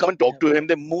nobody will come and talk to him.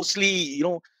 They're mostly,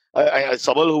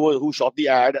 Sabal, who shot the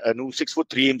ad and who's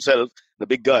 6'3" himself, the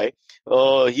big guy.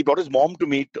 He brought his mom to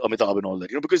meet Amitabh and all that.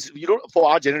 Because for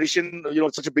our generation,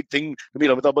 it's such a big thing to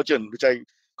meet Amitabh Bachchan, which I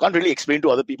can't really explain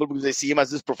to other people because they see him as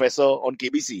this professor on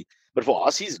KBC. But for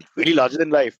us, he's really larger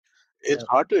than life. It's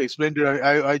hard to explain to you.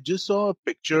 I just saw a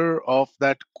picture of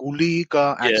that coolie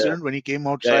ka accident when he came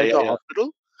outside the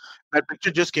hospital. That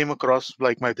picture just came across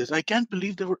like my this. I can't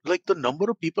believe there were like the number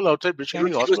of people outside British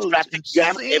County Hospital. It was traffic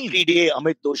jam every day,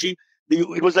 Amit Doshi.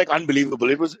 It was like unbelievable.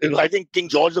 It was I think King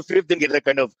George V didn't get that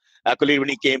kind of accolade when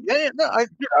he came. No,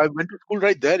 I went to school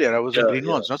right there. Yeah, I was in Green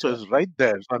Lawns, so it was right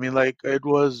there. So, I mean, like it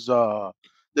was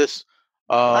this.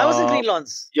 I was in Green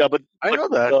Lawns. Yeah, but I know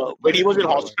that. When he was in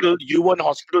hospital, you were in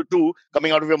hospital too,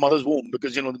 coming out of your mother's womb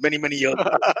because many years.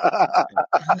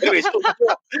 Anyway, so,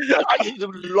 a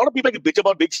lot of people can bitch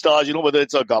about big stars, whether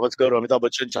it's Gavaskar, Amitabh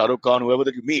Bachchan, Shah Rukh Khan, whoever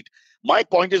that you meet. My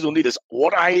point is only this: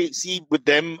 what I see with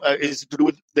them is to do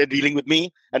with their dealing with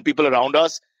me and people around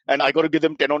us. And I got to give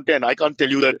them 10 on 10. I can't tell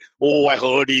you that, I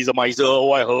heard he's a miser.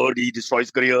 I heard he destroys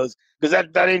careers. Because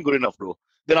that ain't good enough, bro.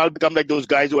 Then I'll become like those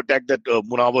guys who attack that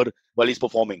Munawar while he's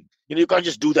performing. You can't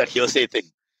just do that hearsay thing.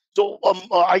 So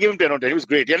I gave him 10 on 10. He was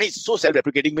great. And he's so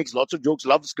self-deprecating, makes lots of jokes,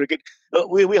 loves cricket.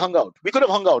 We hung out. We could have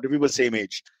hung out if we were the same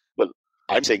age. Well,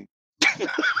 I'm saying.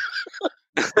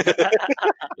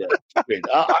 Great.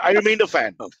 I remained a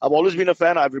fan. I've always been a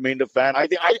fan. I've remained a fan. I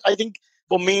think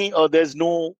for me,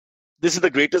 this is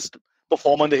the greatest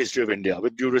performer in the history of India.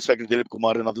 With due respect to Dilip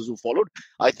Kumar and others who followed,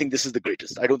 I think this is the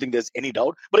greatest. I don't think there's any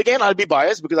doubt. But again, I'll be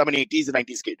biased because I'm an 80s and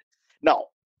 90s kid. Now,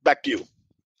 back to you.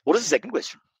 What is the second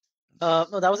question?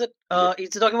 No, that was it.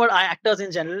 It's talking about actors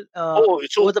in general. So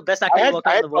who was the best actor you worked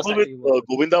on? I had trouble with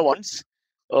Govinda once.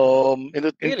 In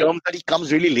terms that he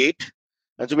comes really late.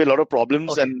 And so we had a lot of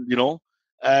problems and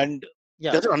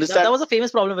doesn't understand. That was a famous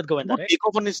problem with Govinda, right? Take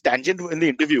off on his tangent in the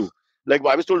interview. Like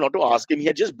I was told not to ask him. He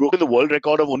had just broken the world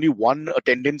record of only one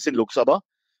attendance in Lok Sabha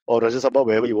or Rajya Sabha,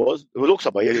 wherever he was. Lok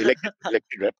Sabha,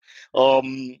 elected rep.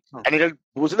 And it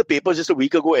was in the papers just a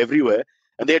week ago everywhere.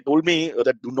 And they had told me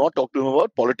that do not talk to him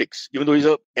about politics, even though he's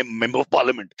a member of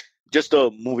parliament, just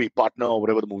a movie partner or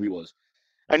whatever the movie was.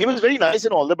 And he was very nice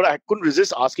and all that, but I couldn't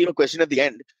resist asking a question at the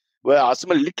end where I asked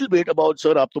him a little bit about,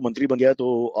 sir, aap to mantri ban gaya,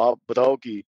 to aap batao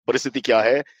ki paristiti kya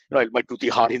hai? My toothy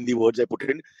hard Hindi words I put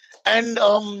in. And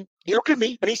he looked at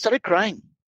me and he started crying.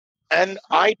 And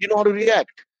I didn't know how to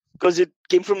react because it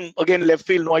came from, again, left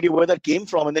field, no idea where that came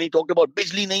from. And then he talked about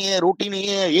bijli nahi hai, roti nahi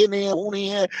hai, ye nahi hai, wo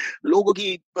nahi hai, logo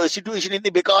ki situation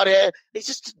itni bekar hai. He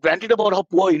just ranted about how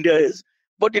poor India is.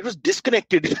 But it was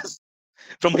disconnected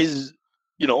from his,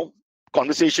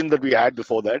 conversation that we had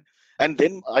before that. And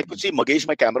then I could see Magesh,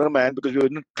 my cameraman, because we were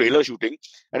in a trailer shooting,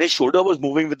 and his shoulder was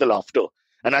moving with the laughter.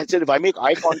 And I said, if I make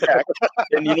eye contact,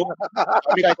 then, I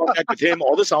make eye contact with him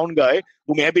or the sound guy,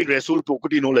 who may have been Rasul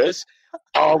Kokoti, no less,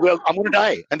 I'm going to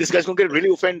die. And this guy's going to get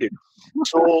really offended.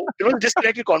 So,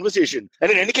 disconnected conversation.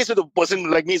 And in any case, with a person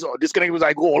like me, so disconnected was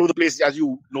I go all over the place, as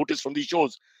you notice from these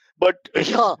shows. But,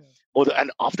 yeah.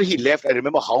 And after he left, I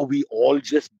remember how we all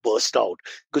just burst out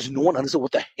because no one understood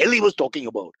what the hell he was talking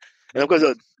about. And of course,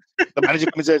 the manager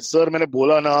said, sir, मैंने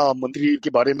बोला ना मंत्री के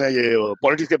बारे में ये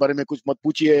politics के बारे में कुछ मत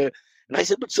पूछिए. And I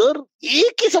said, but sir,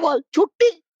 एक ही सवाल, छोटे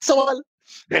सवाल.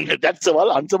 And that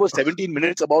सवाल answer was 17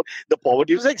 minutes about the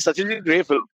poverty. It was like such a great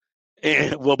film,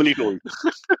 verbally told.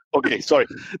 Okay, sorry.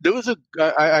 There was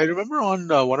I remember on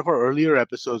one of our earlier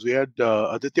episodes, we had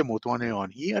Aditya Motwane on.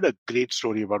 He had a great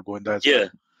story about Govinda as well.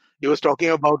 He was talking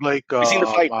about like you seen the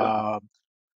fight,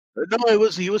 no,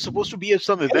 he was supposed to be at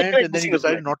some event and then he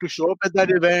decided not to show up at that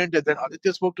event, and then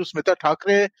Aditya spoke to Smita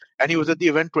Thakre and he was at the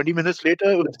event 20 minutes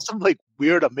later. It was some like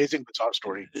weird, amazing, bizarre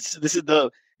story. This is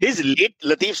his late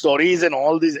Latif stories and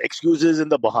all these excuses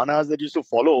and the bahanas that used to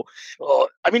follow.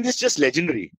 I mean, it's just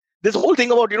legendary. This whole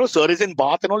thing about, sir is in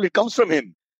bath and all, it comes from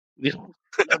him.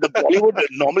 The Bollywood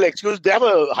normal excuse, they have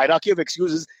a hierarchy of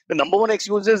excuses. The number one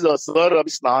excuse is, sir, abhi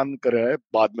snan kar raha hai,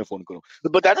 baad mein phone karo.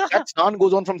 But that snan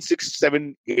goes on from 6,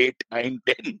 7, 8, 9,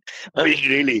 10. I mean,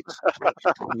 really.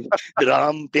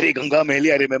 Ram, Tere Ganga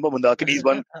Mehli, I remember Mandakini's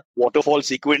one waterfall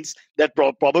sequence that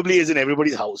probably is in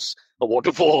everybody's house. A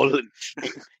waterfall.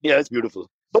 Yeah, it's beautiful.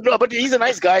 But he's a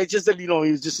nice guy. It's just that,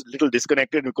 he's just a little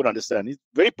disconnected. We couldn't understand. He's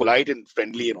very polite and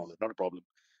friendly and all that. Not a problem.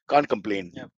 Can't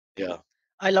complain. Yeah.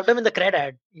 I loved him in the Cred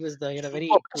ad. He was the very.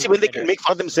 See, when they can make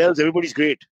fun of themselves, everybody's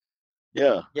great.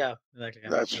 Yeah. Yeah, exactly.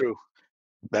 That's true.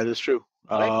 That is true.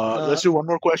 Let's do one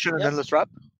more question and then let's wrap.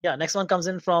 Yeah, next one comes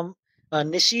in from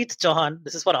Nishit Chauhan.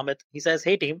 This is for Amit. He says,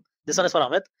 "Hey team, this one is for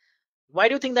Amit. Why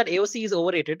do you think that AOC is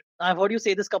overrated? I've heard you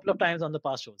say this a couple of times on the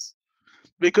past shows."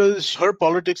 Because her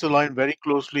politics align very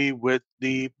closely with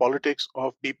the politics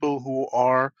of people who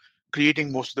are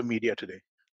creating most of the media today.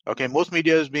 Okay, most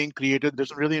media is being created. There's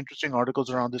some really interesting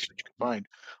articles around this that you can find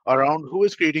around who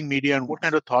is creating media and what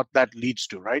kind of thought that leads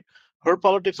to, right? Her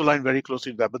politics align very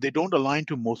closely to that, but they don't align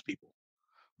to most people,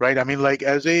 right? I mean, like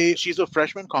she's a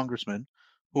freshman congressman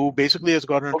who basically has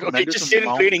gotten a Okay, tremendous just say it in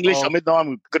amount plain English, of- Amit. Now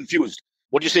I'm confused.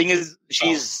 What you're saying is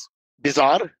she's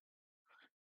bizarre?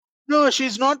 No,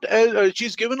 she's not.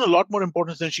 She's given a lot more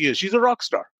importance than she is. She's a rock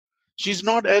star. She's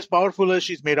not as powerful as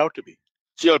she's made out to be.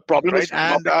 So your problem Right, is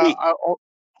and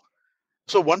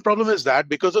so one problem is that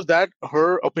because of that,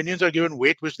 her opinions are given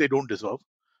weight which they don't deserve.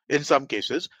 In some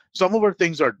cases, some of her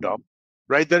things are dumb.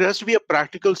 Right, there has to be a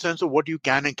practical sense of what you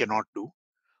can and cannot do.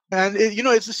 And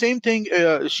it's the same thing.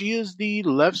 She is the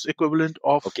left's equivalent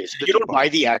of. okay. So the you Tea don't Party.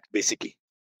 buy the act, basically.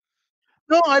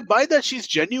 No, I buy that she's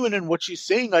genuine in what she's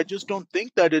saying. I just don't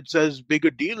think that it's as big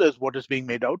a deal as what is being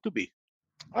made out to be.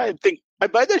 I think I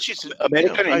buy that she's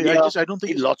America and India I don't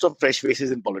think need lots of fresh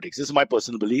faces in politics. This is my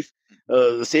personal belief.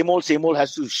 The same old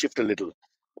has to shift a little.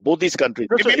 Both these countries.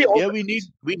 No, so Maybe all yeah,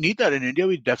 we need that in India.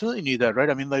 We definitely need that, right?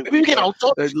 I mean, like maybe we can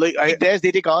outsource. like Theirs,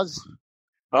 they take ours.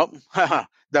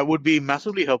 that would be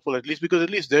massively helpful, at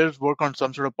least there's work on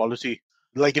some sort of policy.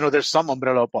 Like, there's some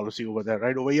umbrella policy over there,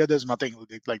 right? Over here, there's nothing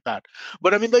like that.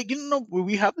 But I mean, like,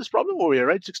 we have this problem over here,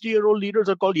 right? 60-year-old leaders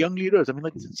are called young leaders. I mean,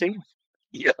 like, it's insane.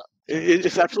 Yeah.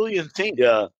 It's absolutely insane.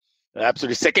 Yeah,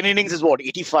 absolutely. Second innings is what,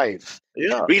 85?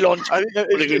 Yeah. Relaunch I mean,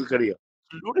 political career.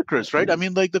 ludicrous, right? I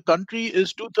mean, like, the country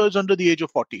is 2/3 under the age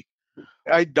of 40.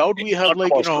 I doubt we have,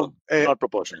 like, not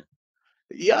proportional.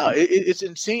 yeah, it's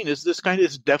insane. It's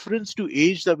deference to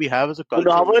age that we have as a culture.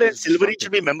 Munawar and Silvery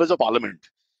should be members of parliament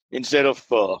instead of,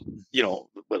 well,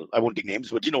 I won't take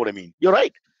names, but you know what I mean. You're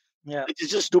right. Yeah. It's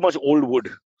just too much old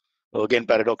wood. Again,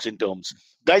 paradox in terms.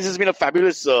 Guys, it's been a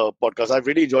fabulous podcast. I've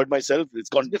really enjoyed myself. It's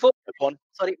gone. Before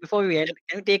we end,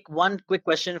 can we take one quick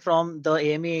question from the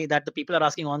AMA that the people are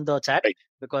asking on the chat? Right.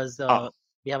 Because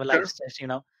we have a live session,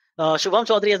 Shubham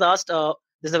Chaudhary has asked,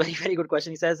 this is a very, very good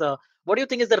question. He says, what do you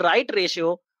think is the right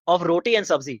ratio of roti and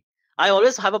sabzi? I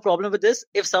always have a problem with this.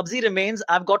 If sabzi remains,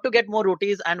 I've got to get more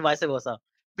rotis and vice versa.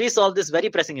 Please solve this very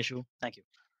pressing issue. Thank you.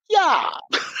 Yeah.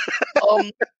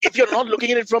 If you're not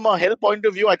looking at it from a health point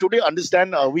of view, I totally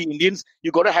understand. We Indians,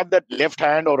 you got to have that left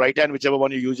hand or right hand, whichever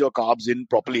one you use your carbs in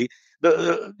properly.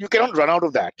 You cannot run out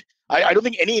of that. I don't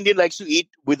think any Indian likes to eat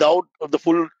without the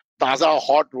full taza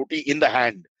hot roti in the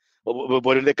hand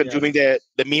when they're consuming the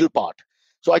meal part.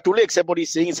 So I totally accept what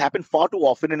he's saying. It's happened far too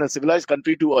often in a civilized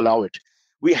country to allow it.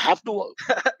 We have to,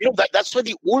 that's why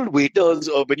the old waiters,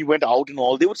 when you went out and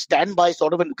all, they would stand by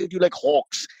sort of and look at you like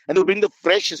hawks. And they would bring the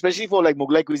fresh, especially for like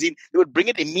Mughlai cuisine, they would bring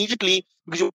it immediately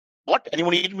because and you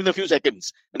want to eat it within a few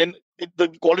seconds. And then the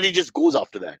quality just goes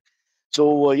after that.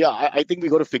 So, I think we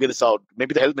got to figure this out.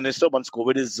 Maybe the health minister, once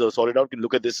COVID is sorted out, can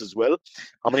look at this as well.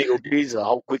 How many rotis,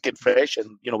 how quick and fresh,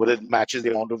 and, whether it matches the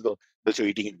amount of the that you're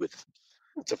eating it with.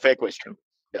 It's a fair question.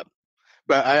 Yeah.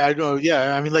 But I know,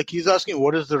 yeah. I mean, like, he's asking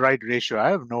what is the right ratio.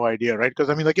 I have no idea, right? Because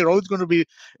I mean, like, you're always going to be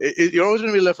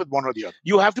left with one or the other.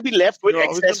 You have to be left with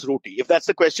excess roti. If that's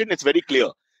the question, it's very clear.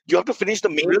 You have to finish the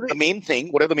main thing,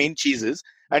 whatever the main cheese is,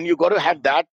 and you got to have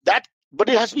that. But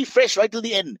it has to be fresh right till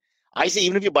the end. I say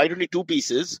even if you bite only 2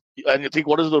 pieces and you think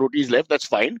what is the rotis left, that's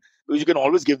fine, because you can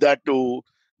always give that to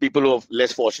people who are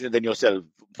less fortunate than yourself.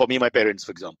 For me, my parents,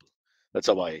 for example. That's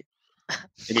how I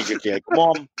immediately I go,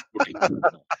 Mom, roti.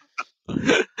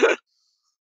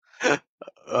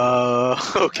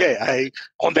 Okay.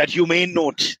 On that humane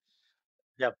note,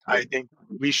 I think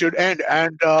we should end.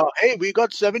 And hey, we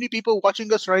got 70 people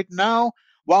watching us right now.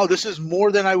 Wow, this is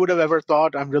more than I would have ever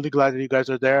thought. I'm really glad that you guys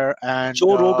are there. And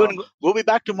Joe Rogan, we'll be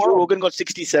back tomorrow. Joe Rogan got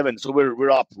 67, so we're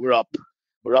up. We're up.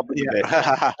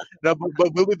 Yeah. No,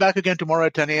 but we'll be back again tomorrow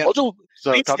at 10 a.m. Also,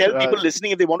 please tell people listening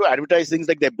if they want to advertise things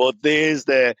like their birthdays,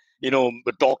 their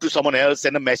talk to someone else,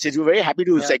 send a message. We're very happy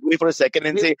to segue for a second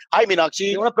and say, "Hi,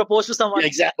 Meenakshi." You want to propose to someone?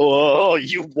 Exactly. Oh,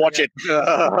 you watch it. You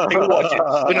watch it.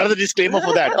 Another disclaimer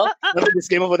for that. Huh? Another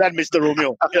disclaimer for that, Mr.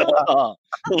 Romeo.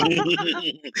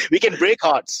 We can break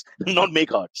hearts, not make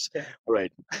hearts. All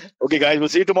right. Okay, guys. We'll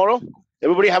see you tomorrow.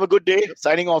 Everybody have a good day.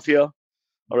 Signing off here.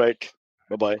 All right.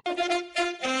 Bye-bye.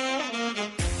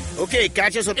 Okay,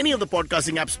 catch us on any of the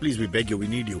podcasting apps. Please, we beg you, we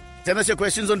need you. Send us your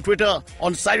questions on Twitter,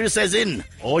 on Cyrus Says In.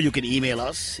 Or you can email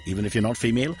us, even if you're not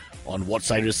female, on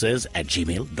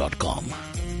whatcyrussays@gmail.com.